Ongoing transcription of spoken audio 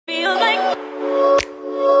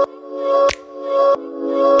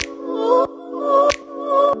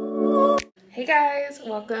guys,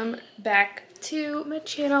 welcome back to my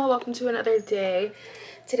channel. Welcome to another day.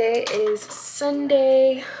 Today is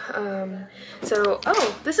Sunday.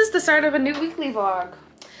 This is the start of a new weekly vlog.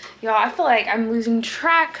 Y'all, I feel like I'm losing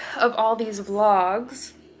track of all these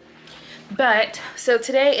vlogs. So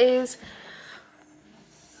today is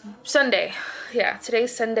Sunday. Yeah,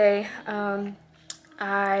 today's Sunday.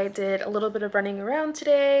 I did a little bit of running around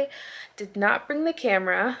today. Did not bring the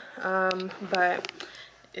camera, but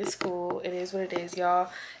it's cool. It is what it is, y'all.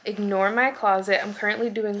 Ignore my closet. I'm currently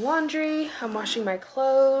doing laundry. I'm washing my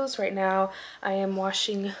clothes. Right now, I am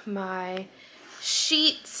washing my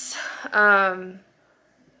sheets.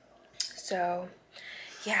 So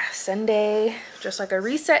yeah, Sunday, just like a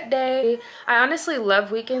reset day. I honestly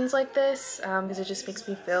love weekends like this because it just makes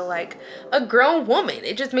me feel like a grown woman.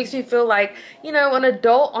 It just makes me feel like, you know, an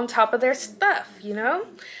adult on top of their stuff, you know?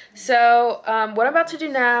 So what I'm about to do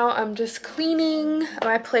now, I'm just cleaning.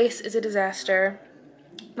 My place is a disaster.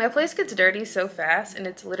 My place gets dirty so fast and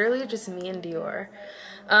it's literally just me and Dior.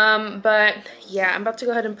 But yeah, I'm about to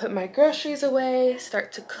go ahead and put my groceries away,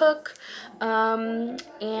 start to cook,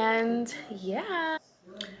 and yeah.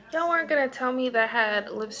 Y'all weren't gonna tell me that I had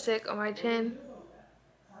lipstick on my chin.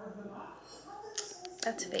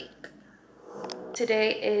 That's fake.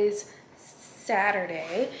 Today is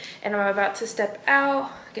Saturday and I'm about to step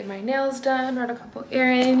out, get my nails done, run a couple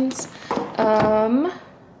errands.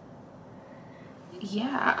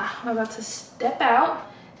 Yeah, I'm about to step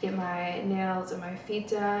out, get my nails and my feet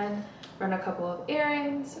done, run a couple of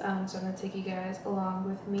errands. So I'm gonna take you guys along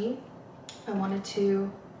with me. I wanted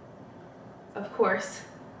to, of course,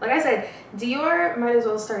 like I said, Dior might as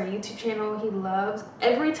well start a YouTube channel. He loves,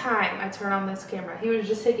 every time I turn on this camera, he was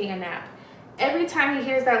just taking a nap. Every time he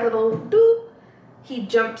hears that little doop, he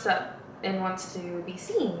jumps up and wants to be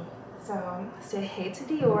seen. So say hey to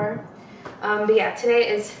Dior. But yeah, today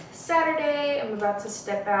is Saturday. I'm about to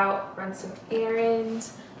step out, run some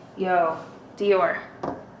errands. Yo, Dior.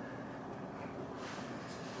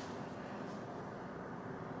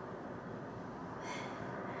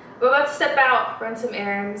 We're about to step out, run some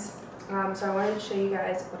errands. So I wanted to show you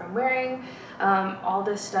guys what I'm wearing. All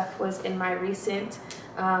this stuff was in my recent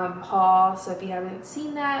haul. So if you haven't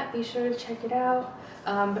seen that, be sure to check it out.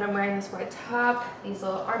 But I'm wearing this white top, these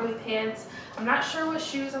little army pants. I'm not sure what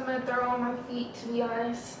shoes I'm gonna throw on my feet, to be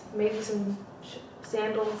honest. Maybe some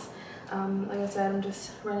sandals. Like I said, I'm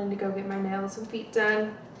just running to go get my nails and feet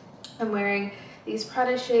done. I'm wearing these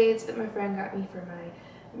Prada shades that my friend got me for my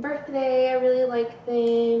birthday. I really like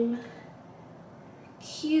them.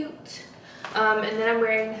 Cute. And then I'm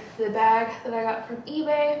wearing the bag that I got from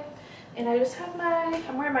eBay. And I just have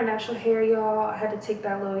I'm wearing my natural hair, y'all. I had to take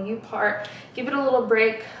that little U part, give it a little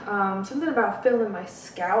break. Something about feeling my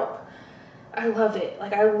scalp. I love it.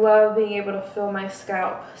 Like, I love being able to feel my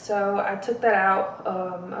scalp. So I took that out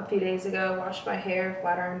a few days ago, washed my hair,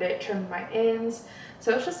 flat ironed it, trimmed my ends.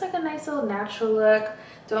 So it's just like a nice little natural look.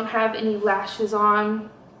 Don't have any lashes on.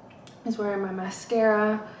 I was wearing my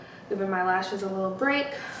mascara, giving my lashes a little break.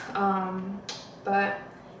 But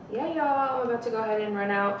yeah, y'all, I'm about to go ahead and run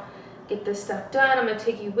out, get this stuff done. I'm gonna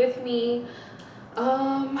take you with me.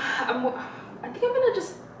 I think I'm gonna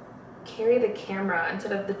just carry the camera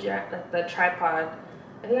instead of the tripod.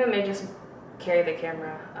 I think I may just carry the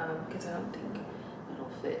camera because I don't think it'll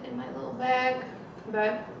fit in my little bag.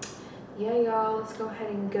 But yeah, y'all, let's go ahead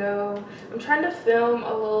and go. I'm trying to film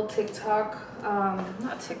a little TikTok,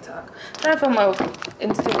 not TikTok, I'm trying to film a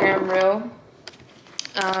Instagram reel.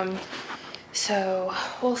 So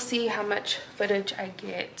we'll see how much footage I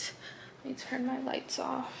get. Let me turn my lights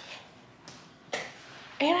off.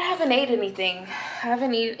 And I haven't ate anything. I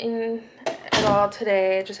haven't eaten at all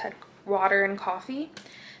today. I just had water and coffee.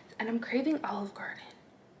 And I'm craving Olive Garden.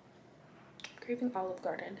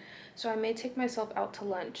 So I may take myself out to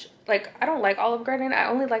lunch. Like, I don't like Olive Garden. I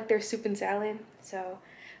only like their soup and salad. So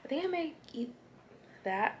I think I may eat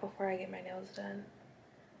that before I get my nails done.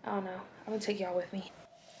 I don't know. I'm gonna take y'all with me.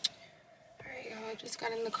 Alright, y'all, I just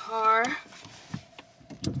got in the car.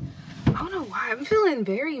 I don't know why. I'm feeling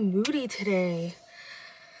very moody today.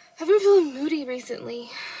 I've been feeling moody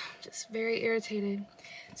recently. Just very irritated.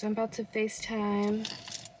 So I'm about to FaceTime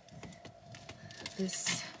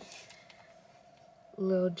this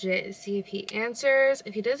legit, see if he answers.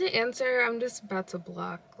 If he doesn't answer, I'm just about to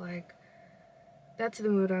block. Like, that's the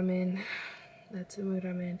mood I'm in. That's the mood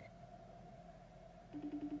I'm in.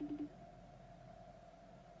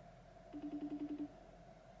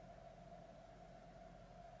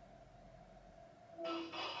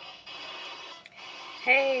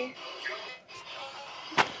 Hey.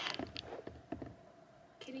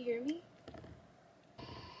 Can you hear me?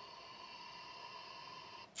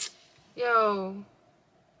 Yo.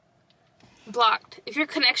 Blocked. If your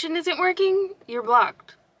connection isn't working, you're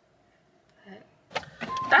blocked.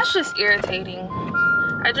 That's just irritating.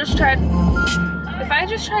 If I just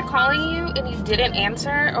tried calling you and you didn't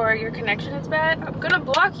answer, or your connection is bad, I'm gonna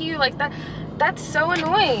block you like that. That's so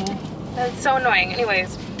annoying. That's so annoying.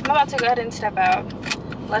 Anyways, I'm about to go ahead and step out.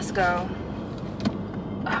 Let's go.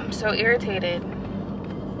 I'm so irritated.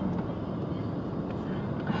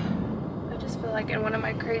 I just feel like in one of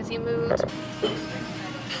my crazy moods.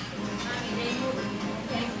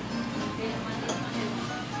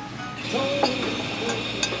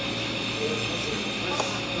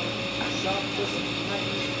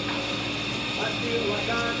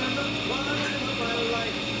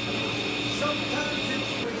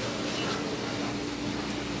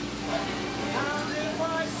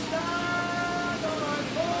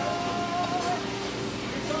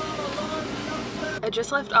 I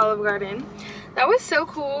just left Olive Garden. That was so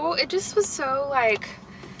cool. It just was so like,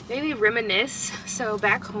 maybe reminisce. So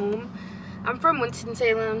back home, I'm from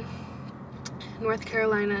Winston-Salem, North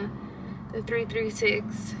Carolina, the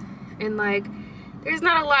 336, and like there's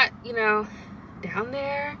not a lot, you know, down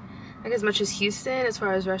there, like as much as Houston as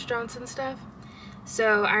far as restaurants and stuff.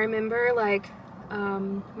 So I remember like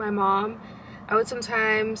my mom, I would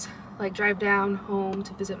sometimes like drive down home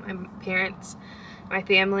to visit my parents, my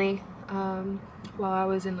family, while I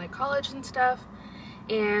was in like college and stuff.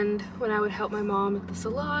 And when I would help my mom at the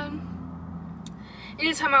salon,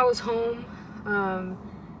 anytime I was home,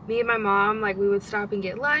 me and my mom, like we would stop and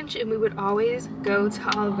get lunch, and we would always go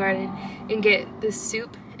to Olive Garden and get the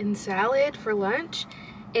soup and salad for lunch.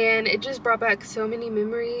 And it just brought back so many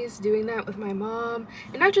memories doing that with my mom.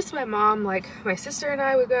 And not just my mom, like my sister and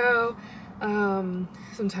I would go,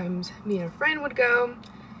 sometimes me and a friend would go.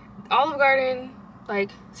 Olive Garden, like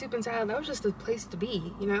soup and salad, that was just the place to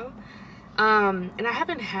be, you know. And I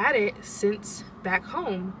haven't had it since back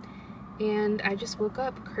home, and I just woke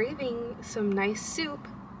up craving some nice soup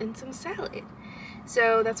and some salad.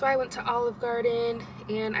 So that's why I went to Olive Garden,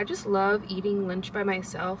 and I just love eating lunch by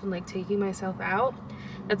myself and like taking myself out.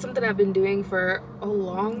 That's something I've been doing for a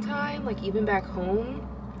long time, like even back home,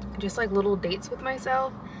 just like little dates with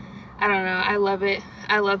myself. I don't know, I love it.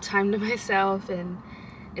 I love time to myself, and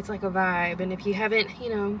it's like a vibe. And if you haven't, you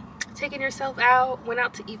know, taken yourself out, went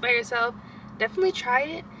out to eat by yourself, definitely try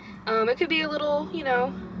it. It could be a little, you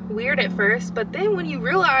know, weird at first, but then when you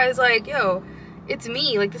realize like, yo, it's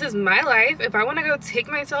me, like this is my life. If I want to go take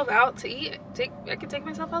myself out to eat, I can take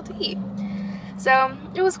myself out to eat. So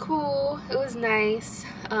it was cool, it was nice.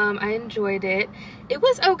 I enjoyed it. It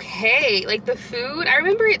was okay. Like the food, I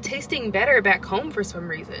remember it tasting better back home for some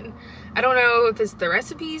reason. I don't know if it's the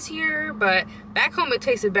recipes here, but back home it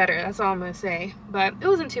tasted better. That's all I'm gonna say. But it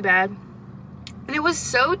wasn't too bad, and it was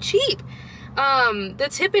so cheap. The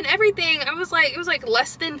tip and everything, I was like, it was like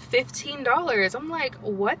less than $15. I'm like,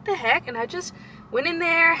 what the heck? And I just went in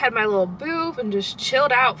there, had my little booth, and just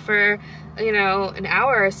chilled out for, you know, an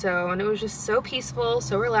hour or so. And it was just so peaceful,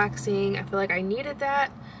 so relaxing. I feel like I needed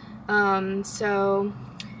that. So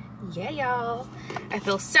yeah, y'all, I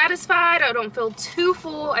feel satisfied. I don't feel too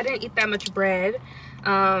full. I didn't eat that much bread.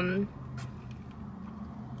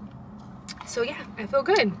 So yeah, I feel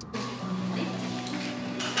good.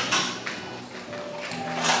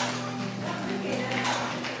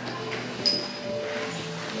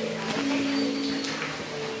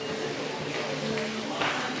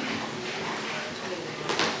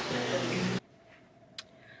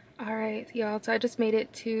 Alright, y'all, so I just made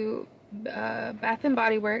it to Bath and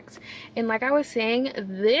Body Works, and like I was saying,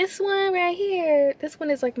 this one right here, this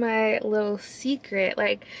one is like my little secret.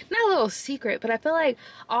 Like, not a little secret, but I feel like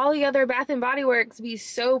all the other Bath and Body Works be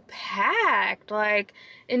so packed, like,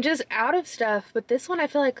 and just out of stuff. But this one, I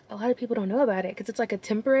feel like a lot of people don't know about it because it's like a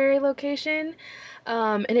temporary location,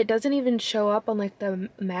 and it doesn't even show up on like the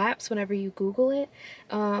maps whenever you Google it.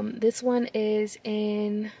 This one is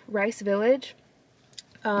in Rice Village.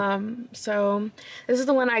 So this is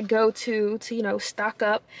the one I go to, you know, stock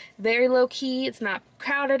up. Very low key. It's not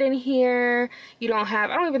crowded in here. You don't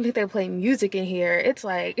have, I don't even think they play music in here. It's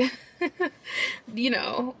like, you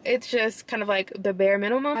know, it's just kind of like the bare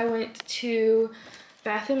minimum. I went to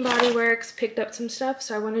Bath and Body Works, picked up some stuff,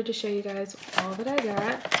 so I wanted to show you guys all that I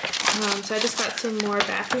got. So I just got some more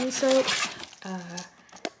bathroom soap.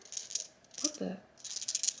 What the?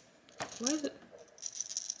 Why is it?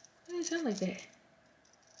 Why does it sound like that?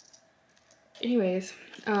 Anyways,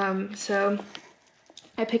 so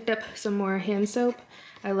I picked up some more hand soap.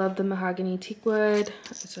 I love the mahogany teakwood.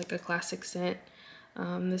 It's like a classic scent.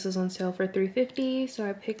 This is on sale for $3.50, so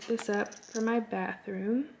I picked this up for my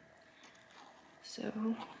bathroom. So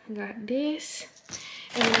I got this,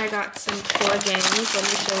 and then I got some plugins. Let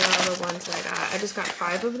me show you all the ones that I got. I just got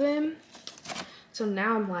 5 of them. So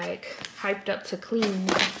now I'm like hyped up to clean.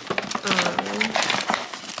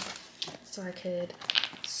 So I could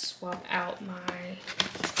swap out my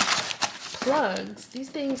plugs. These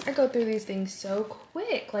things, I go through these things so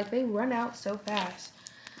quick. Like they run out so fast.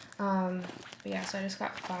 But yeah, so I just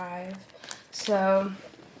got 5. So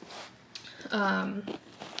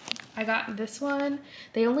I got this one.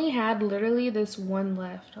 They only had literally this one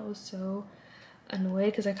left. I was so annoyed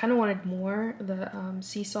because I kind of wanted more. The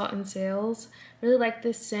sea salt and sails. Really like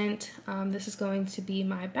this scent. This is going to be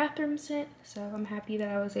my bathroom scent, so I'm happy that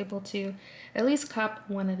I was able to at least cop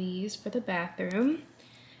one of these for the bathroom.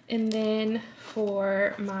 And then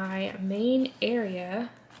for my main area,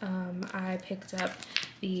 I picked up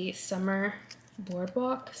the Summer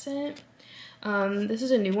Boardwalk scent. This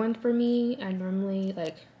is a new one for me. I normally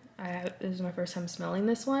this is my first time smelling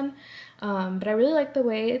this one, but I really like the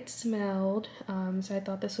way it smelled, so I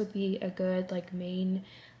thought this would be a good like main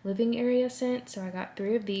living area scent. So I got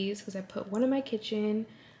 3 of these because I put one in my kitchen,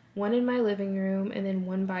 one in my living room, and then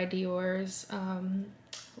one by Dior's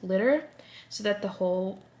litter, so that the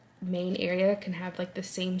whole main area can have like the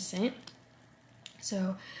same scent.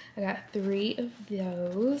 So I got 3 of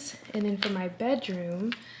those. And then for my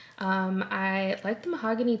bedroom, I like the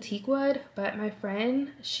mahogany teak wood, but my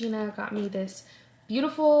friend Sheena got me this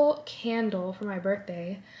beautiful candle for my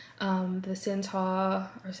birthday, the Centel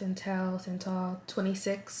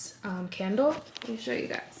 26 candle. Let me show you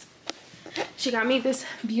guys. She got me this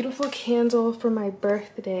beautiful candle for my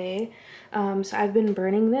birthday. So I've been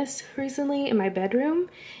burning this recently in my bedroom,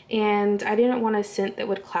 and I didn't want a scent that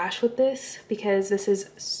would clash with this because this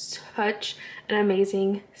is such an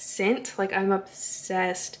amazing scent. Like I'm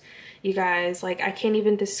obsessed, you guys. Like I can't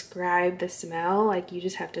even describe the smell. Like you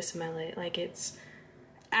just have to smell it. Like it's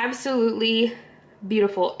absolutely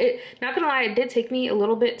beautiful. Not gonna lie, it did take me a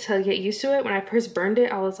little bit to get used to it. When I first burned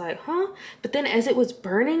it, I was like, huh? But then as it was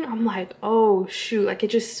burning, I'm like, oh shoot, like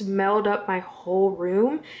it just smelled up my whole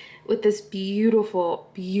room with this beautiful,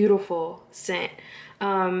 beautiful scent.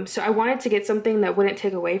 So I wanted to get something that wouldn't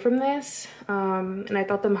take away from this. And I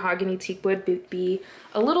thought the mahogany teak would be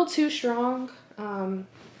a little too strong.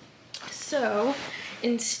 So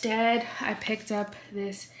instead I picked up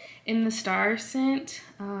this In the Stars scent.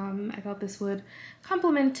 I thought this would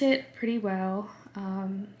complement it pretty well.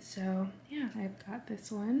 So yeah, I've got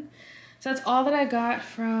this one. So that's all that I got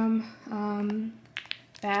from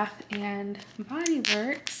Bath and Body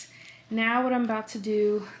Works. Now what I'm about to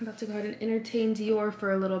do, I'm about to go ahead and entertain Dior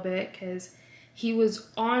for a little bit because he was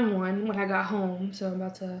on one when I got home. So I'm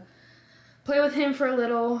about to play with him for a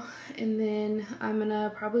little, and then I'm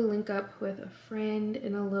gonna probably link up with a friend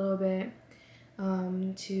in a little bit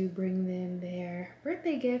to bring them their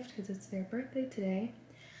birthday gift because it's their birthday today.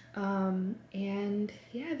 And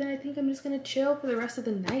yeah, then I think I'm just gonna chill for the rest of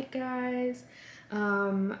the night, guys.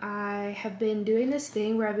 I have been doing this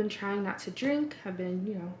thing where I've been trying not to drink. I've been,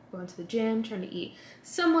 you know, going to the gym, trying to eat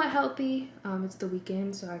somewhat healthy. It's the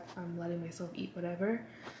weekend, so I'm letting myself eat whatever.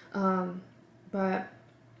 But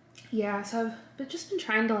yeah, so I've just been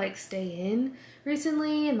trying to like stay in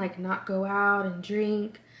recently and like not go out and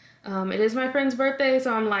drink. It is my friend's birthday,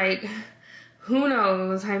 so I'm like, who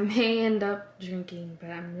knows, I may end up drinking, but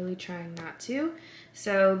I'm really trying not to.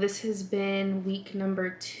 So this has been week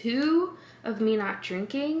number 2 of me not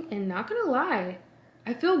drinking, and not gonna lie,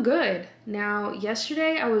 I feel good. Now,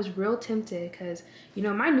 yesterday I was real tempted because, you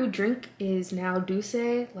know, my new drink is now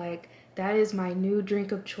Douce. Like, that is my new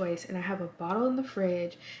drink of choice, and I have a bottle in the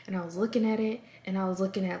fridge, and I was looking at it, and I was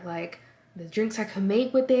looking at like the drinks I could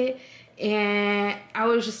make with it, and I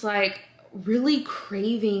was just like really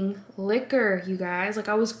craving liquor, you guys. Like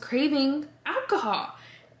I was craving alcohol.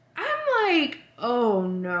 I'm like, oh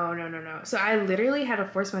no. So I literally had to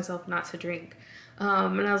force myself not to drink.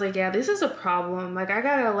 And I was like, yeah, this is a problem. Like I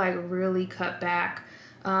gotta like really cut back.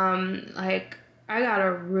 Like I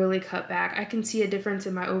gotta really cut back. I can see a difference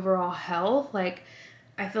in my overall health. Like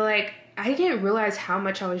I feel like I didn't realize how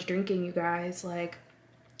much I was drinking, you guys, like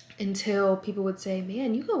until people would say,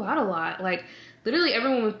 man, you go out a lot. Like literally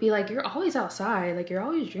everyone would be like, you're always outside, like you're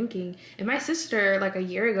always drinking. And my sister like a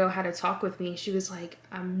year ago had a talk with me. She was like,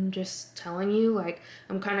 I'm just telling you, like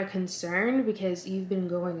I'm kind of concerned because you've been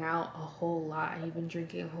going out a whole lot and you've been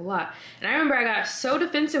drinking a whole lot. And I remember I got so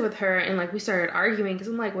defensive with her, and like we started arguing because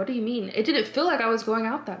I'm like, what do you mean? It didn't feel like I was going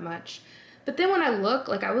out that much. But then when I look,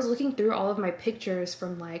 like I was looking through all of my pictures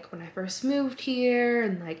from like when I first moved here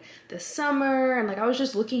and like the summer, and like I was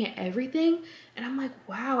just looking at everything, and I'm like,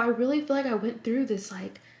 wow, I really feel like I went through this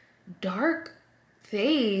like dark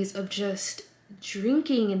phase of just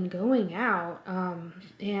drinking and going out,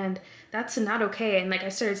 and that's not okay. And like I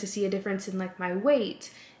started to see a difference in like my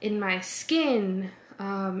weight, in my skin,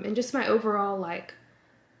 and just my overall, like,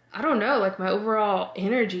 I don't know, like my overall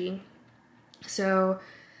energy. So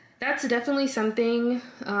that's definitely something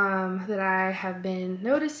that I have been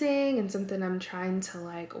noticing, and something I'm trying to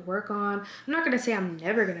like work on. I'm not gonna say I'm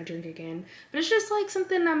never gonna drink again, but it's just like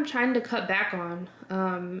something I'm trying to cut back on,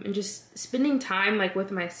 and just spending time like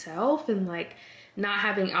with myself, and like not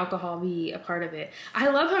having alcohol be a part of it. I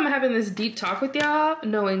love how I'm having this deep talk with y'all,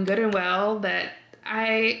 knowing good and well that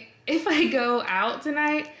if I go out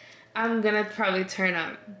tonight, I'm gonna probably turn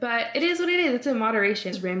up, but it is what it is. It's in moderation.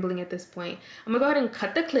 It's rambling at this point. I'm gonna go ahead and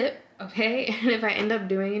cut the clip, okay? And if I end up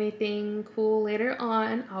doing anything cool later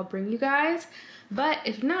on, I'll bring you guys. But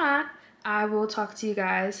if not, I will talk to you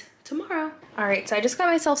guys tomorrow. All right, so I just got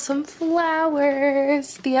myself some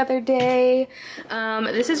flowers the other day.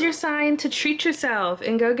 This is your sign to treat yourself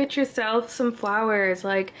and go get yourself some flowers.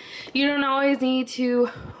 Like, you don't always need to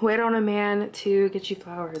wait on a man to get you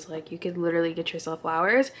flowers. Like, you could literally get yourself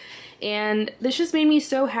flowers. And this just made me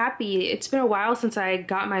so happy. It's been a while since I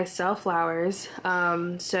got myself flowers.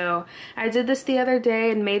 So I did this the other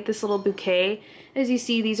day and made this little bouquet. As you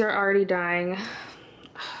see, these are already dying.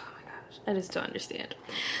 I just don't understand.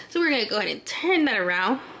 So we're gonna go ahead and turn that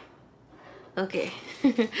around. Okay,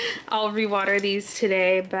 I'll rewater these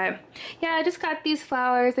today, but yeah, I just got these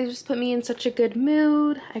flowers. They just put me in such a good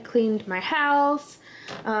mood. I cleaned my house.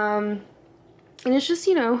 And it's just,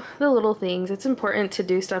 you know, the little things. It's important to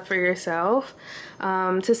do stuff for yourself,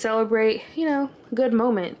 to celebrate, you know, good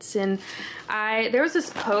moments. And there was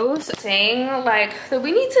this post saying like that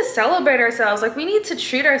we need to celebrate ourselves. Like, we need to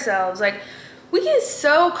treat ourselves. Like, we get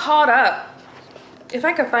so caught up. If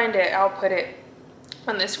I could find it, I'll put it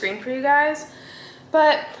on the screen for you guys.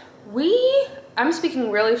 But I'm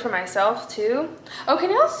speaking really for myself too. Oh, can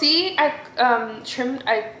y'all see? I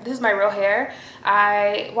this is my real hair.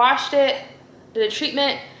 I washed it, did a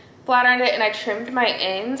treatment, flat ironed it, and I trimmed my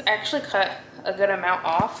ends. I actually cut a good amount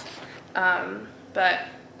off. But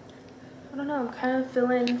I don't know, I'm kind of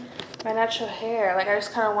feeling my natural hair. Like, I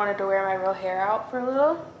just kind of wanted to wear my real hair out for a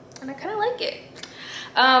little, and I kind of like it.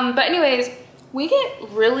 But anyways, we get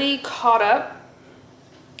really caught up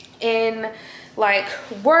in like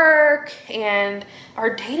work and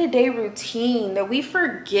our day-to-day routine that we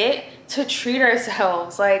forget to treat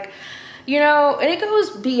ourselves. Like, you know, and it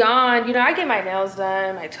goes beyond, you know, I get my nails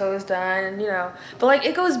done, my toes done, you know, but like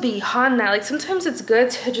it goes beyond that. Like, sometimes it's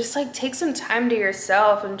good to just like take some time to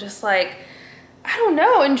yourself and just like, I don't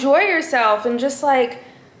know, enjoy yourself and just like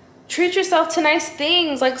treat yourself to nice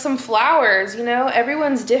things, like some flowers. You know,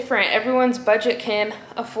 everyone's different. Everyone's budget can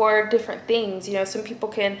afford different things. You know, some people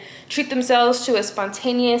can treat themselves to a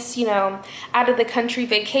spontaneous, you know, out of the country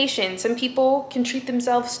vacation. Some people can treat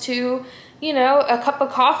themselves to, you know, a cup of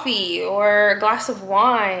coffee or a glass of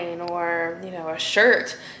wine or, you know, a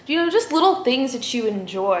shirt. You know, just little things that you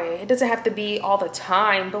enjoy. It doesn't have to be all the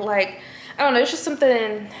time, but like, I don't know, it's just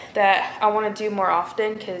something that I want to do more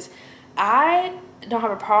often, because I don't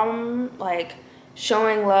have a problem like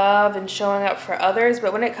showing love and showing up for others,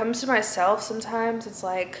 but when it comes to myself, sometimes it's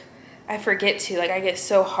like I forget to, like, I get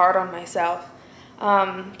so hard on myself.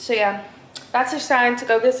 So yeah, that's your sign to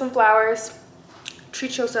go get some flowers,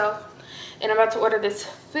 treat yourself. And I'm about to order this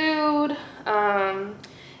food,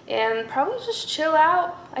 and probably just chill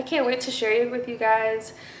out. I can't wait to share it with you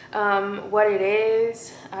guys, what it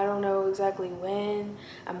is. I don't know exactly when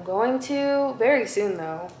I'm going to. Very soon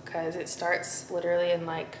though, because it starts literally in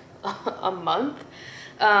like a month.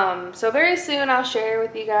 So very soon I'll share it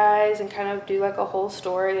with you guys and kind of do like a whole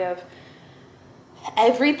story of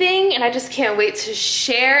everything, and I just can't wait to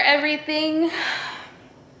share everything.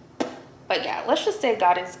 But yeah, let's just say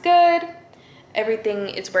God is good. Everything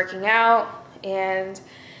is working out, and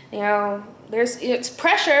you know, it's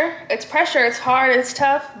pressure, it's hard, it's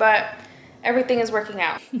tough, but everything is working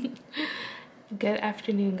out. Good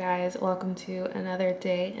afternoon, guys. Welcome to another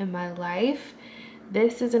day in my life.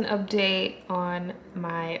 This is an update on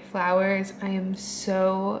my flowers. I am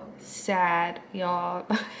so sad, y'all.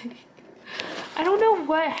 I don't know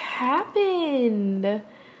what happened.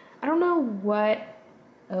 I don't know what.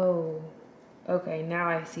 Oh, okay, now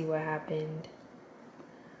I see what happened.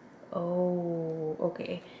 Oh,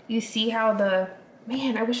 okay. You see how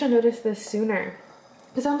man, I wish I noticed this sooner.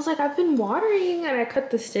 Because I was like, I've been watering and I cut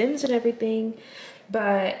the stems and everything.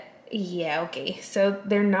 But yeah, okay. So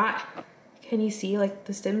they're not, can you see, like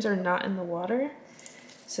the stems are not in the water?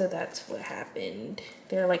 So that's what happened.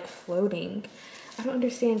 They're like floating. I don't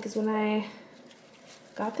understand, because when I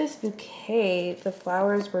got this bouquet, the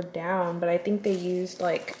flowers were down, but I think they used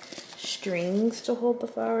like strings to hold the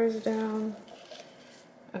flowers down.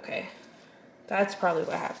 Okay, that's probably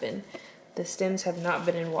what happened. The stems have not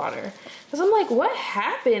been in water. Because I'm like, what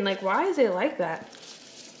happened? Like, why is it like that?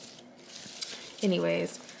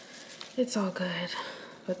 Anyways, it's all good.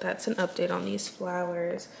 But that's an update on these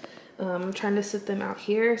flowers. I'm trying to sit them out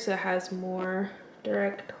here so it has more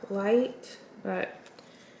direct light, but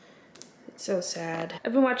it's so sad.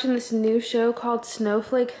 I've been watching this new show called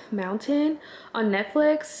Snowflake Mountain on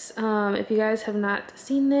Netflix. If you guys have not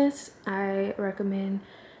seen this, I recommend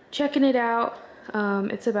checking it out.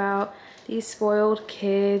 It's about these spoiled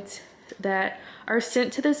kids that are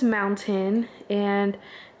sent to this mountain and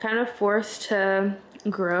kind of forced to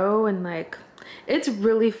grow, and like, it's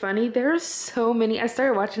really funny. There's so many. I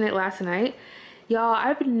started watching it last night. Y'all,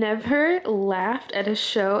 I've never laughed at a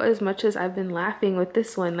show as much as I've been laughing with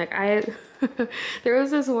this one. Like, there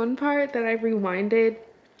was this one part that I rewinded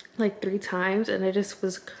like 3 times and I just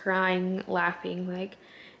was crying laughing. Like,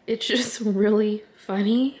 it's just really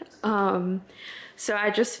funny. So I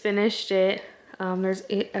just finished it. There's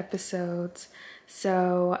 8 episodes.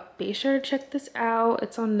 So be sure to check this out.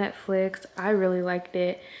 It's on Netflix. I really liked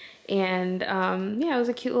it. And yeah, it was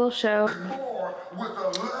a cute little show. More with a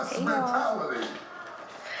less mentality.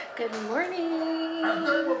 Good morning. And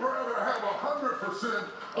they would rather have 100%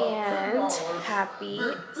 And happy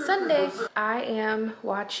Sunday. I am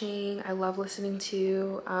watching, I love listening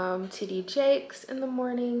to TD Jakes in the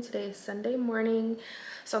morning. Today is Sunday morning.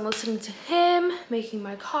 So I'm listening to him, making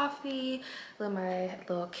my coffee, lit my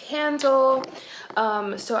little candle.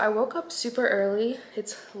 So I woke up super early.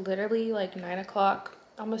 It's literally like 9 o'clock,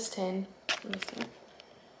 almost 10. Let me see.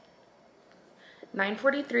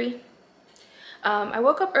 9:43. I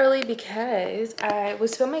woke up early because I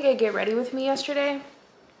was filming a Get Ready With Me yesterday,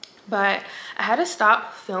 but I had to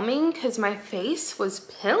stop filming because my face was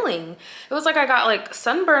peeling. It was like I got like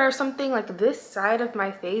sunburn or something. Like, this side of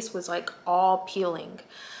my face was like all peeling.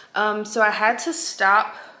 So I had to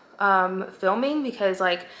stop filming because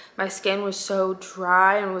like my skin was so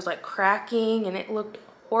dry and was like cracking and it looked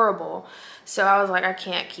horrible. So I was like, I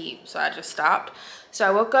can't keep, so I just stopped. So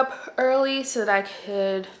I woke up early so that I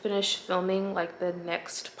could finish filming like the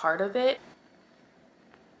next part of it.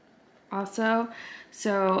 Also,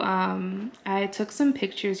 so I took some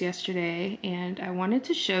pictures yesterday and I wanted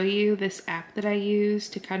to show you this app that I use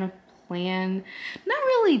to kind of plan, not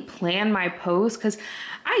really plan my post, because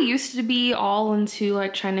I used to be all into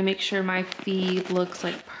like trying to make sure my feed looks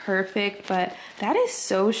like perfect, but that is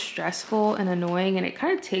so stressful and annoying and it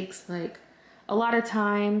kind of takes like a lot of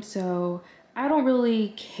time. So I don't really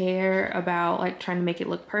care about like trying to make it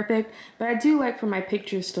look perfect, but I do like for my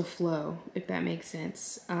pictures to flow, if that makes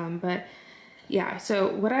sense. But yeah, so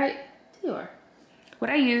what I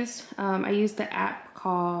use the app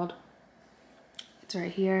called, it's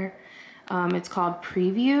right here. It's called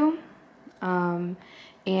Preview.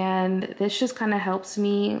 And this just kind of helps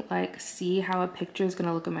me like see how a picture is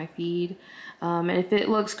gonna look in my feed. And if it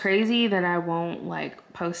looks crazy, then I won't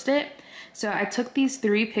like post it. So I took these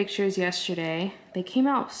 3 pictures yesterday. They came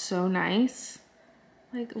out so nice.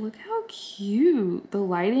 Like, look how cute. The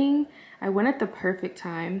lighting, I went at the perfect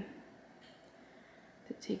time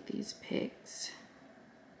to take these pics.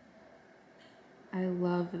 I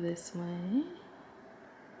love this one.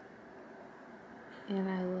 And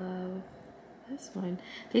I love this one.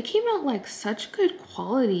 They came out like such good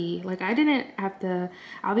quality. Like, I didn't have to,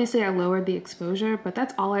 obviously I lowered the exposure, but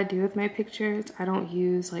that's all I do with my pictures. I don't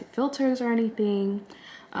use like filters or anything.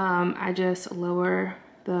 I just lower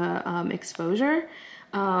the exposure.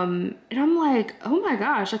 And I'm like, oh my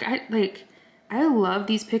gosh, I love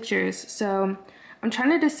these pictures. So I'm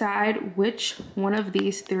trying to decide which one of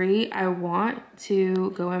these 3 I want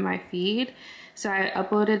to go in my feed. So I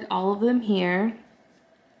uploaded all of them here.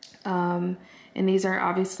 And these are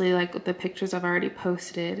obviously like the pictures I've already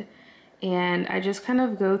posted. And I just kind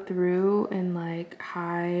of go through and like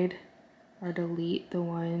hide or delete the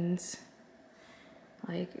ones.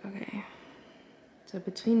 Like, okay. So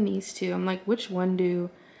between these 2, I'm like, which one do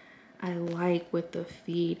I like with the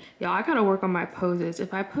feed? Y'all, I gotta work on my poses.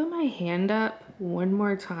 If I put my hand up one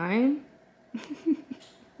more time,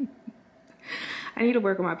 I need to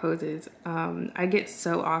work on my poses. I get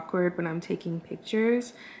so awkward when I'm taking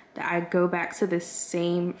pictures that I go back to the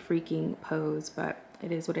same freaking pose, but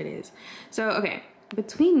it is what it is. So, okay,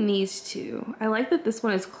 between these 2, I like that this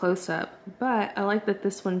one is close up, but I like that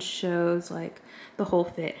this one shows like the whole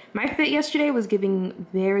fit. My fit yesterday was giving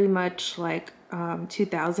very much like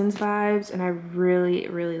 2000s vibes, and I really,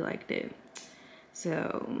 really liked it.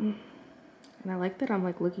 So, and I like that I'm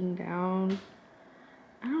like looking down.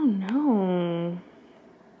 I don't know.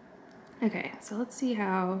 Okay, so let's see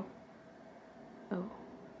how Oh.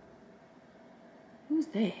 Who's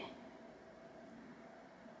that?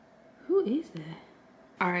 Who is that?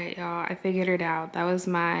 All right, y'all, I figured it out. That was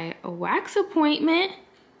my wax appointment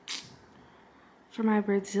for my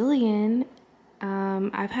Brazilian.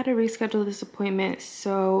 I've had to reschedule this appointment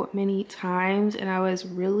so many times, and I was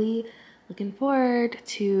really looking forward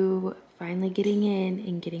to finally getting in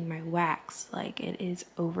and getting my wax. Like, it is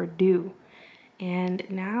overdue. And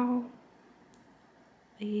now,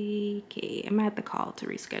 okay, I'm gonna have to call to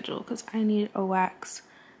reschedule because I need a wax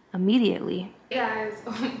immediately. Hey guys,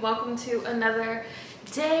 welcome to another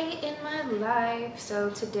day in my life. So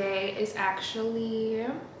today's Saturday.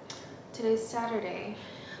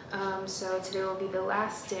 So today will be the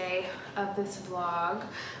last day of this vlog.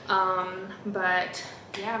 But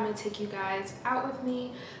yeah, I'm gonna take you guys out with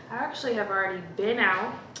me. I actually have already been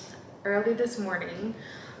out early this morning.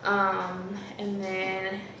 And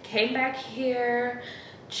then came back here,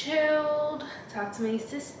 chilled, talked to my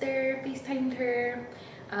sister, FaceTimed her,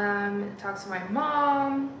 talked to my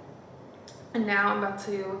mom, and now I'm about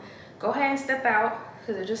to go ahead and step out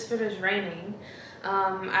because it just finished raining.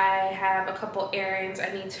 I have a couple errands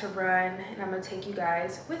I need to run, and I'm gonna take you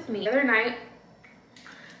guys with me. The other night,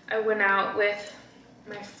 I went out with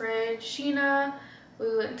my friend Sheena.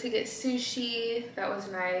 We went to get sushi. That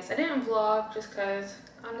was nice. I didn't vlog just because,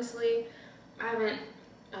 honestly, we haven't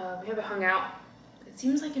hung out. It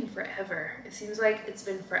seems like in forever. It seems like it's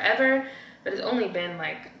been forever, but it's only been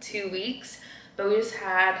like 2 weeks. But we just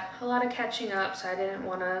had a lot of catching up, so I didn't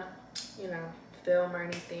want to, you know, film or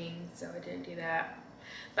anything, so I didn't do that.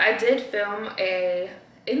 But I did film a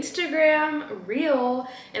Instagram reel,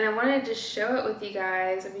 and I wanted to show it with you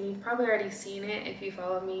guys. I mean, you've probably already seen it if you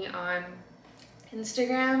follow me on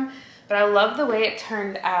Instagram, but I love the way it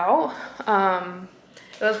turned out.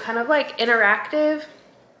 It was kind of like interactive.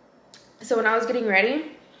 So when I was getting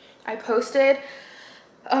ready, I posted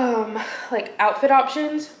like outfit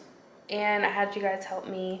options, and I had you guys help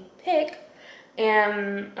me pick,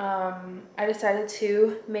 and I decided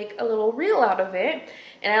to make a little reel out of it,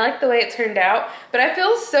 and I like the way it turned out. But I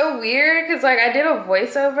feel so weird because like I did a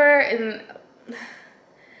voiceover and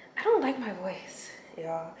I don't like my voice,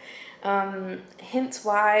 y'all. Hence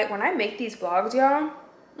why when I make these vlogs, y'all,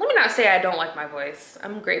 let me not say I don't like my voice.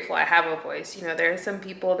 I'm grateful I have a voice. You know, there are some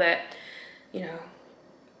people that, you know,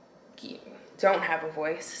 don't have a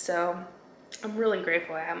voice, so I'm really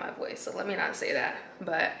grateful I have my voice, so let me not say that.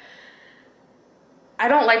 But I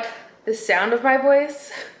don't like the sound of my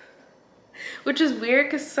voice, which is weird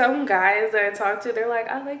because some guys that I talk to, they're like,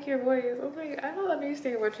 I like your voice. I'm like, I don't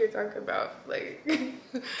understand what you're talking about. Like,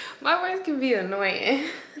 my voice can be annoying,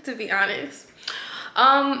 to be honest.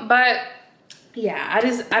 But yeah,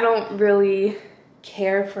 I don't really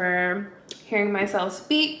care for hearing myself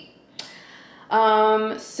speak.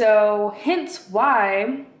 So hence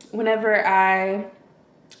why whenever I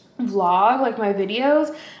vlog, like my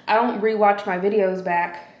videos, I don't rewatch my videos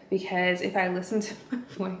back, because if I listen to my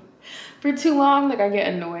voice for too long, like I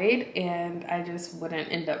get annoyed and I just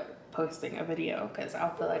wouldn't end up posting a video because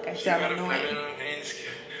I'll feel like I sound annoying.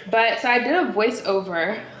 But so I did a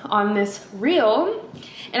voiceover on this reel,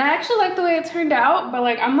 and I actually like the way it turned out, but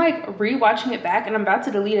like I'm like rewatching it back and I'm about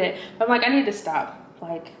to delete it, but I'm like, I need to stop.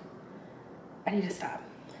 Like, I need to stop.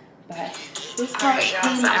 But this part so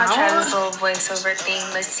I'm gonna try this little voiceover thing.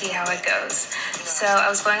 Let's see how it goes. So I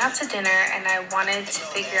was going out to dinner and I wanted to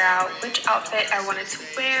figure out which outfit I wanted to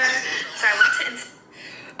wear. So I went to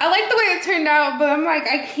I like the way it turned out, but I'm like,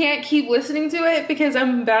 I can't keep listening to it because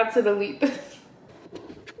I'm about to delete this.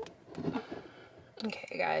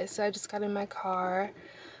 Okay guys, so I just got in my car.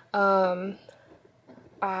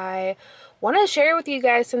 I want to share with you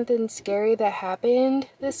guys something scary that happened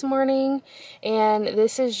this morning, and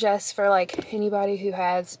this is just for like anybody who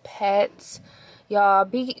has pets. Y'all,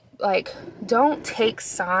 be like, don't take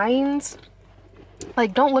signs.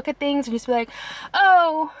 Like, don't look at things and just be like,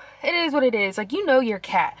 oh, it is what it is. Like, you know your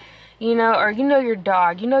cat, you know, or you know your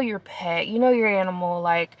dog, you know your pet, you know your animal,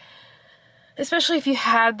 like, especially if you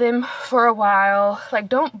had them for a while. Like,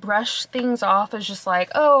 don't brush things off as just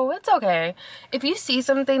like, oh, it's okay. If you see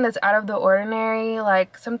something that's out of the ordinary,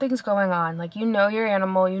 like something's going on, like, you know your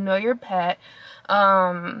animal, you know your pet.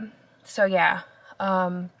 So yeah,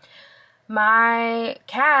 my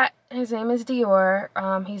cat, his name is Dior.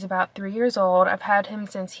 He's about 3 years old. I've had him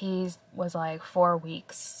since he was like 4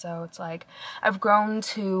 weeks. So it's like I've grown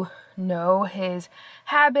to know his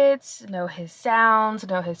habits, know his sounds,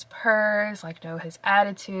 know his purrs, like know his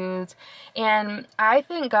attitudes. And I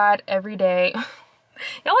thank God every day.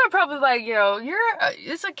 Y'all are probably like, yo,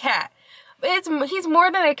 it's a cat. he's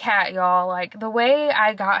more than a cat, y'all. Like, the way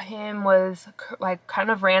I got him was like kind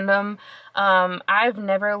of random. I've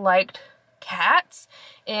never liked cats,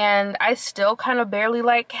 and I still kind of barely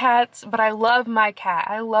like cats, but I love my cat.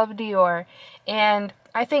 I love Dior, and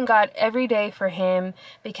I thank God every day for him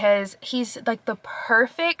because he's like the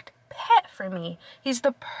perfect pet for me. He's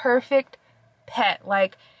the perfect pet.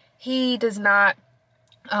 Like, he does not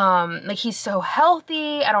like, he's so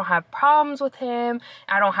healthy. I don't have problems with him.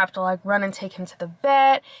 I don't have to like run and take him to the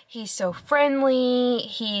vet. He's so friendly.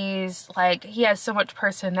 He's like, he has so much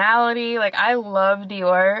personality. Like, I love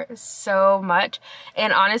Dior so much.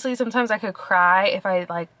 And honestly, sometimes I could cry if I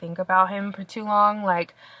like think about him for too long.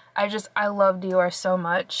 Like, I love Dior so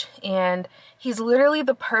much, and he's literally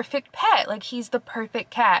the perfect pet. Like, he's the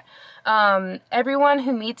perfect cat. Everyone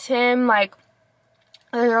who meets him, like,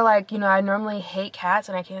 they're like, you know, I normally hate cats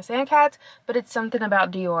and I can't stand cats, but it's something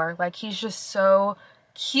about Dior. Like, he's just so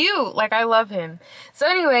cute. Like, I love him. So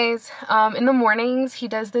anyways, in the mornings, he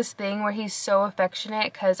does this thing where he's so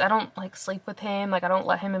affectionate because I don't like sleep with him. Like, I don't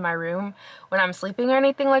let him in my room when I'm sleeping or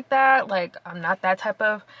anything like that. Like, I'm not that type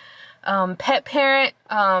of pet parent.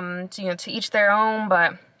 You know, to each their own,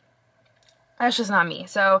 but that's just not me.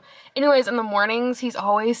 So anyways, in the mornings, he's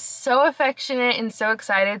always so affectionate and so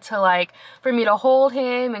excited to like for me to hold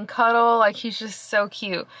him and cuddle. Like, he's just so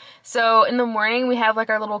cute. So in the morning, we have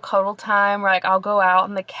like our little cuddle time where like I'll go out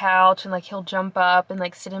on the couch and like he'll jump up and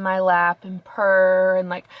like sit in my lap and purr and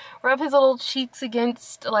like rub his little cheeks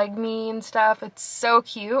against like me and stuff. It's so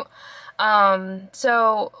cute.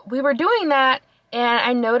 So we were doing that, and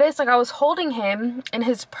I noticed like I was holding him and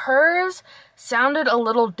his purrs sounded a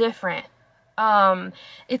little different.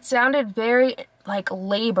 It sounded very like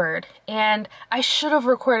labored, and I should have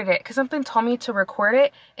recorded it because something told me to record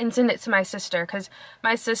it and send it to my sister, because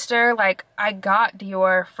my sister, like, I got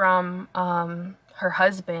Dior from her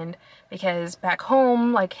husband because back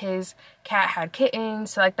home, like, his cat had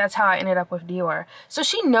kittens, so like that's how I ended up with Dior. So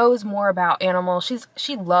she knows more about animals.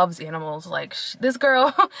 She loves animals. Like, this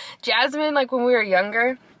girl Jasmine, like, when we were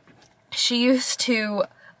younger, she used to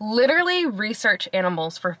literally research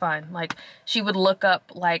animals for fun. Like, she would look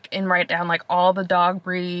up like and write down like all the dog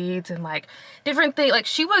breeds and like different things. Like,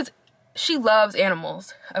 she loves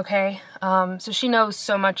animals, okay? So she knows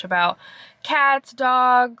so much about cats,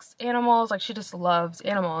 dogs, animals. Like, she just loves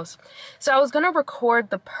animals. So I was gonna record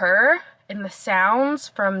the purr and the sounds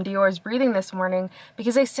from Dior's breathing this morning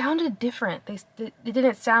because they sounded different. They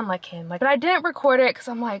didn't sound like him. Like, but I didn't record it because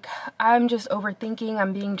I'm like, I'm just overthinking,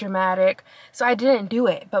 I'm being dramatic. So I didn't do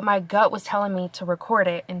it, but my gut was telling me to record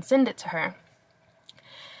it and send it to her.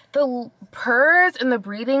 The purrs and the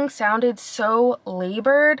breathing sounded so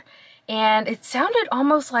labored, and it sounded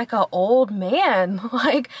almost like an old man.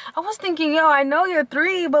 Like, I was thinking, yo, I know you're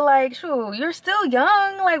 3, but like, shoot, you're still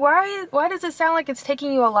young. Like, why does it sound like it's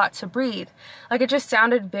taking you a lot to breathe? Like, it just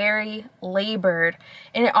sounded very labored,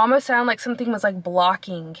 and it almost sounded like something was like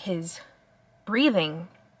blocking his breathing.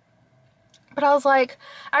 But I was like,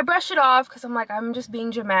 I brushed it off because I'm like, I'm just being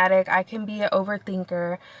dramatic. I can be an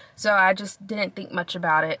overthinker. So I just didn't think much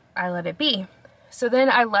about it. I let it be. So then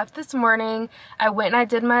I left this morning. I went and I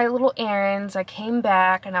did my little errands. I came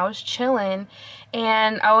back and I was chilling.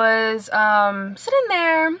 And I was sitting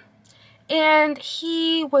there, and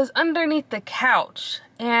he was underneath the couch.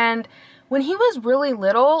 And when he was really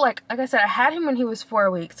little, like I said, I had him when he was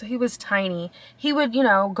 4 weeks. So he was tiny. He would, you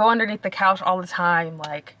know, go underneath the couch all the time.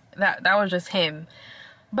 Like, that was just him.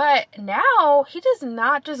 But now he does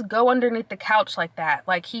not just go underneath the couch like that.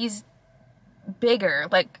 Like, he's bigger.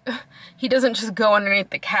 Like, he doesn't just go underneath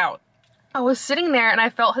the couch. I was sitting there and I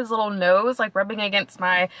felt his little nose like rubbing against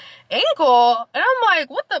my ankle, and I'm like,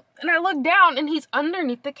 what the? And I looked down and he's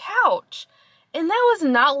underneath the couch, and that was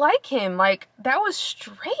not like him. Like, that was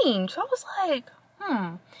strange. So I was like,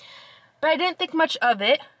 but I didn't think much of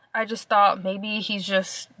it. I just thought maybe he's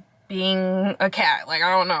just being a cat. Like,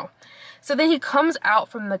 I don't know. So then he comes out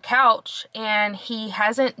from the couch and he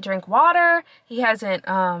hasn't drank water. He hasn't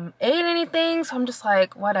ate anything. So I'm just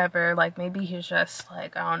like, whatever. Like, maybe he's just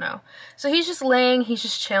like, I don't know. So he's just laying, he's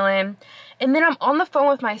just chilling. And then I'm on the phone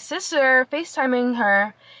with my sister, FaceTiming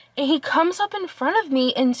her. And he comes up in front of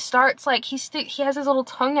me and starts like, he has his little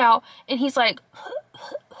tongue out and he's like,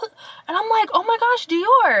 and I'm like, oh my gosh,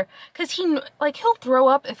 Dior. Because he'll throw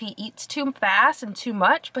up if he eats too fast and too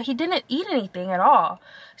much, but he didn't eat anything at all.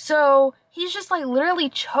 So he's just like literally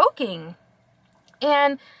choking.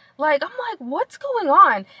 And like, I'm like, what's going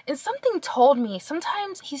on? And something told me,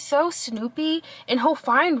 sometimes he's so snoopy and he'll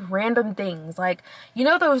find random things. Like, you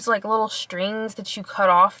know those like little strings that you cut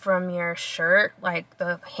off from your shirt, like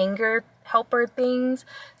the hanger helper things.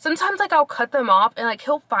 Sometimes like I'll cut them off and like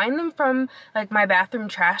he'll find them from like my bathroom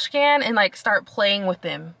trash can and like start playing with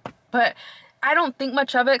them. But I don't think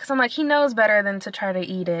much of it because I'm like, he knows better than to try to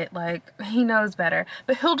eat it. Like, he knows better.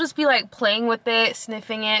 But he'll just be like playing with it,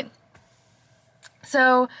 sniffing it.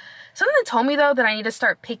 So something told me though that I need to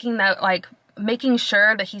start picking that, like making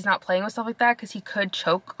sure that he's not playing with stuff like that because he could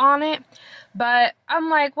choke on it. But I'm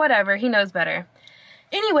like, whatever, he knows better.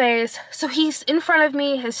 Anyways, so he's in front of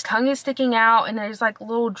me, his tongue is sticking out and there's like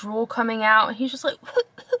little drool coming out and he's just like,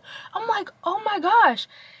 I'm like, oh my gosh.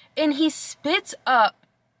 And he spits up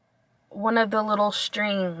one of the little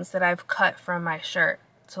strings that I've cut from my shirt.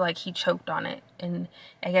 So like he choked on it, and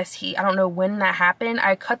I guess I don't know when that happened.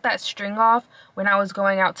 I cut that string off when I was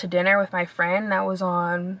going out to dinner with my friend. That was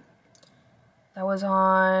on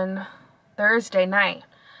Thursday night.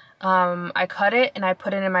 I cut it and I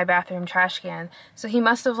put it in my bathroom trash can. So he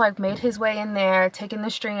must have like made his way in there, taken the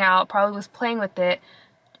string out, probably was playing with it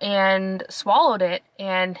and swallowed it,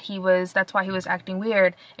 and that's why he was acting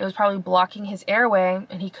weird. It was probably blocking his airway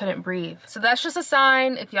and he couldn't breathe. So that's just a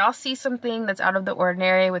sign. If y'all see something that's out of the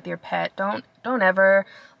ordinary with your pet, don't ever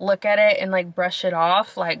look at it and like brush it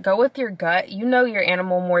off. Like, go with your gut. You know your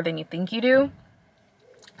animal more than you think you do.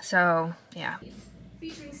 So yeah.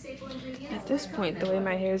 At this point, the way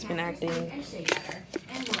my hair has been acting,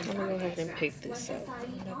 I'm gonna go ahead and pick this up.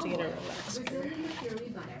 I'm about to get a relaxer.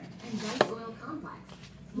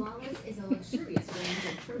 Flawless is a luxurious range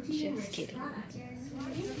of protein-rich products.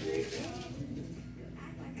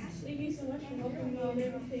 Thank you so much for helping me and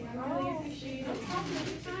everything. I really appreciate it.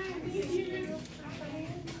 Thank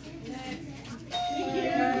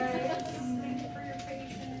you.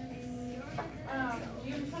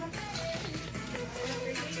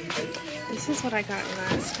 This is what I got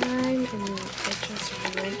last time, and it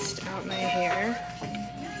just rinsed out my hair.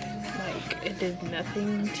 Like, it did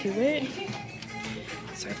nothing to it.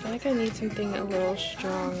 So I feel like I need something a little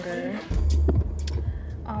stronger.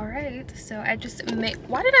 Alright, so I just made,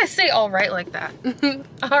 why did I say alright like that?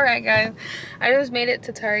 Alright guys, I just made it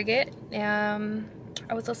to Target. I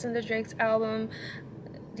was listening to Drake's album.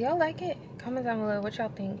 Do y'all like it? Comment down below what y'all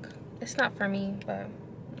think. It's not for me, but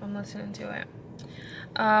I'm listening to it.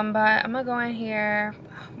 But I'm gonna go in here.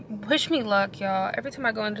 Wish me luck, y'all. Every time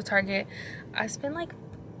I go into Target, I spend a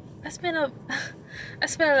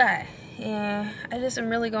lot. Yeah, I just am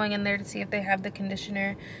really going in there to see if they have the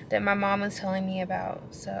conditioner that my mom was telling me about.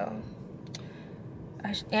 So,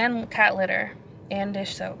 and cat litter and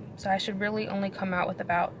dish soap. So I should really only come out with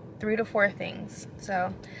about 3 to 4 things.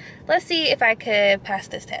 So let's see if I could pass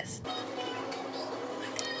this test.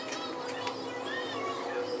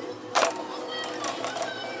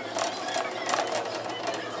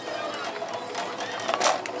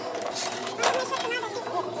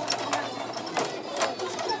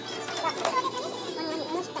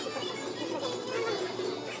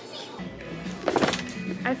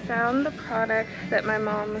 I found the product that my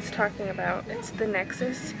mom was talking about. It's the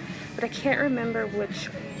Nexus, but I can't remember which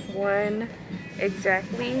one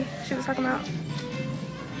exactly she was talking about.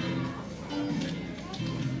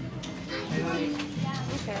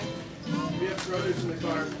 Okay. We have produce in the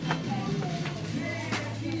car.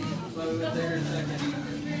 Load it there in a second.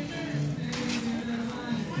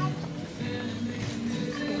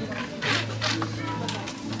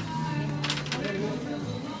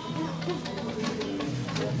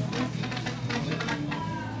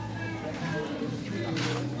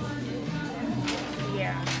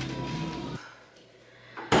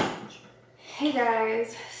 Hey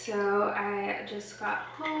guys, so I just got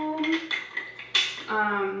home.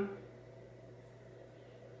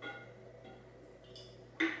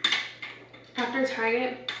 After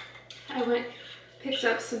Target, I picked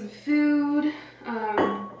up some food.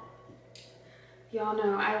 Y'all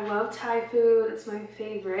know I love Thai food, it's my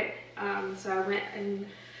favorite. So I went and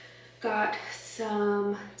got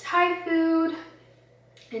some Thai food,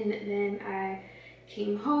 and then I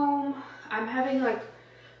came home. I'm having like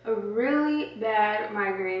a really bad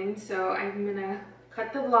migraine, so I'm gonna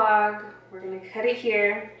cut the vlog. We're gonna cut it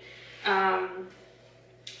here. I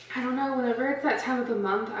don't know, whenever it's that time of the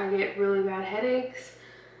month, I get really bad headaches,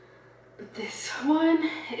 but this one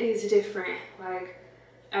is different. Like,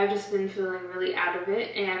 I've just been feeling really out of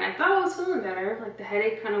it, and I thought I was feeling better. Like, the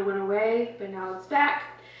headache kind of went away, but now it's back.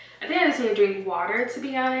 I think I just need to drink water, to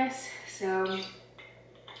be honest. So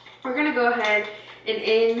we're gonna go ahead and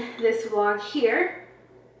end this vlog here.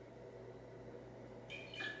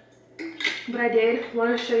 But I did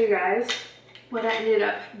want to show you guys what I ended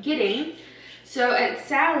up getting. So at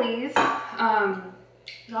Sally's,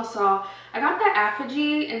 y'all saw, I got the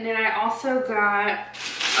Apogee, and then I also got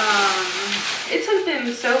It took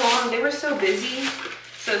them so long. They were so busy.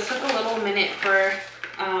 So it took a little minute for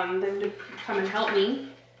them to come and help me.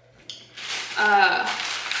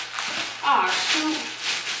 Shoot.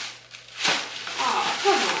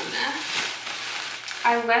 Come on.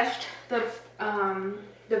 I left the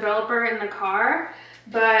developer in the car,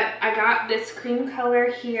 but I got this cream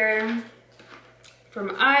color here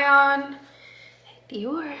from Ion.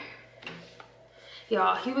 Dior.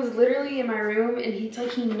 Y'all, he was literally in my room and he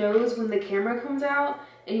knows when the camera comes out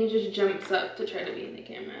and he just jumps up to try to be in the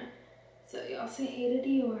camera. So y'all say hey to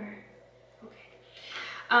Dior. Okay.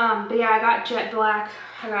 But yeah, I got jet black.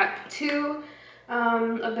 I got 2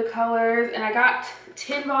 of the colors, and I got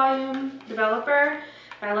 10 volume developer.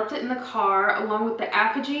 I left it in the car along with the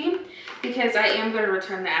apogee because I am going to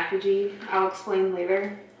return the apogee. I'll explain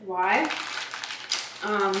later why.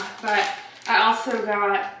 But I also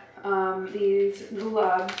got these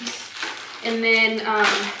gloves, and then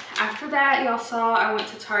after that, y'all saw I went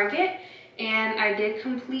to Target and I did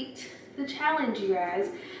complete the challenge, you guys.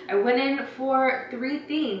 I went in for 3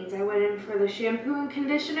 things. I went in for the shampoo and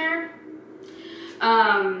conditioner,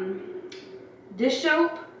 dish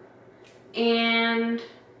soap, and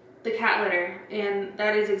the cat litter, and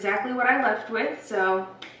that is exactly what I left with. So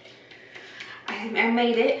I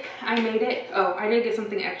made it. Oh, I did get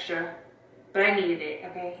something extra, but I needed it.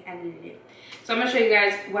 Okay, I needed it. So I'm gonna show you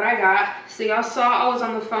guys what I got. So y'all saw I was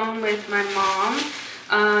on the phone with my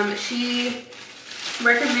mom. She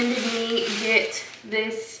recommended me get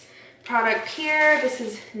this product here. This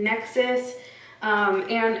is Nexus.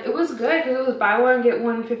 And it was good because it was buy one get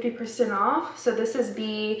one 50% off. So this is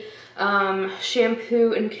the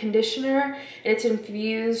shampoo and conditioner, and it's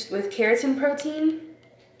infused with keratin protein.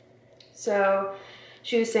 So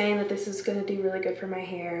she was saying that this is going to do really good for my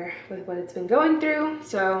hair with what it's been going through.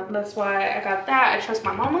 So that's why I got that. I trust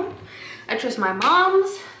my mama. I trust my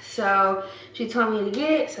moms. So she told me to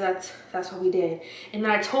get it, so that's what we did. And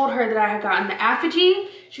then I told her that I had gotten the apogee.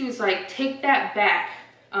 She was like, take that back.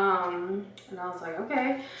 And I was like,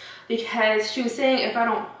 okay, because she was saying if I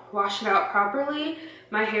don't wash it out properly,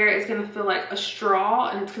 my hair is gonna feel like a straw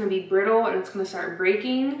and it's gonna be brittle and it's gonna start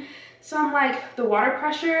breaking. So I'm like, the water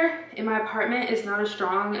pressure in my apartment is not as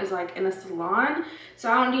strong as like in a salon,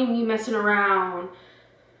 so I don't need me messing around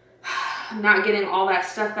not getting all that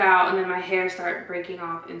stuff out and then my hair start breaking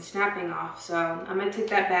off and snapping off. So I'm gonna take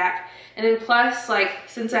that back. And then plus, like,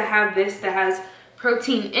 since I have this that has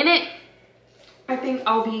protein in it, I think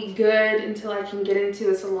I'll be good until I can get into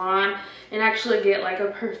a salon and actually get like a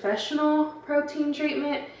professional protein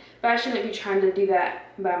treatment. But I shouldn't be trying to do that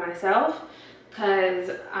by myself because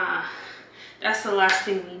that's the last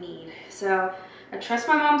thing we need. So I trust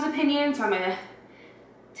my mom's opinion, so I'm gonna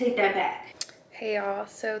take that back. Hey y'all,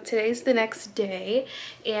 so today's the next day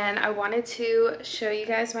and I wanted to show you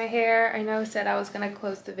guys my hair. I know I said I was gonna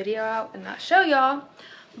close the video out and not show y'all,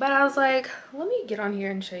 but I was like, let me get on here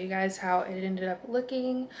and show you guys how it ended up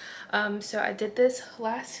looking. So I did this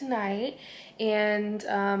last night and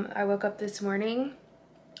I woke up this morning,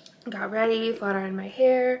 got ready, flat ironed my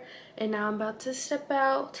hair, and now I'm about to step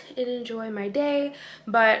out and enjoy my day.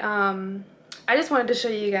 But I just wanted to show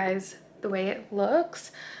you guys the way it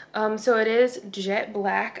looks. So it is jet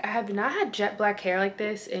black. I have not had jet black hair like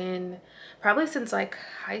this in probably since like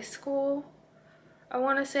high school, I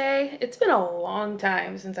want to say. It's been a long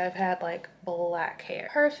time since I've had like black hair.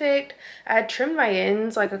 Perfect. I had trimmed my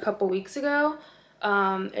ends like a couple weeks ago.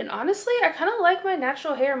 And honestly, I kind of like my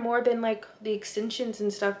natural hair more than like the extensions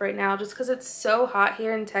and stuff right now, just because it's so hot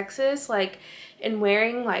here in Texas. Like, and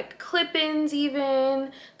wearing like clip-ins,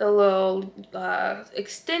 even the little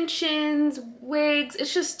extensions, wigs,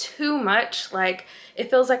 it's just too much. Like, it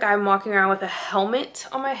feels like I'm walking around with a helmet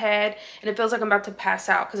on my head and it feels like I'm about to pass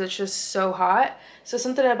out because it's just so hot. So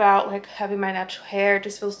something about like having my natural hair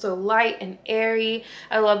just feels so light and airy.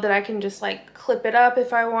 I love that I can just like clip it up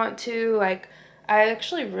if I want to. Like, I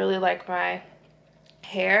actually really like my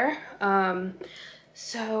hair.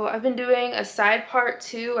 So I've been doing a side part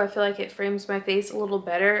too. I feel like it frames my face a little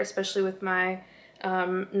better, especially with my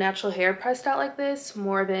natural hair pressed out like this,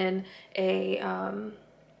 more than a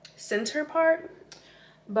center part.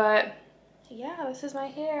 But yeah, this is my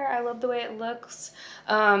hair. I love the way it looks.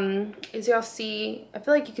 As y'all see, I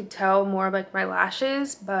feel like you could tell more of like my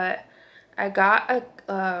lashes, but I got a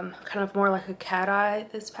kind of more like a cat eye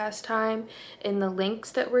this past time, and the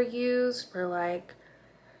links that were used were like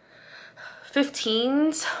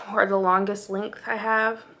 15s, or the longest length I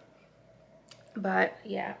have. But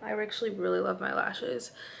yeah, I actually really love my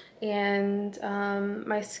lashes. And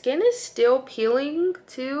my skin is still peeling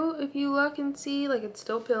too, if you look and see, like it's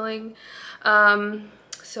still peeling.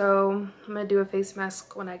 So I'm gonna do a face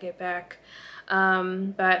mask when I get back.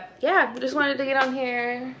 But yeah, just wanted to get on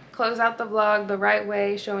here, close out the vlog the right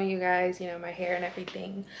way, showing you guys, you know, my hair and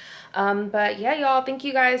everything. But yeah, y'all, thank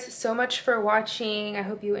you guys so much for watching. I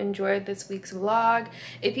hope you enjoyed this week's vlog.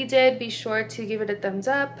 If you did, be sure to give it a thumbs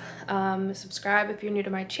up, subscribe if you're new to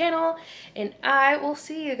my channel, and I will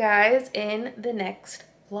see you guys in the next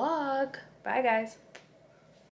vlog. Bye guys.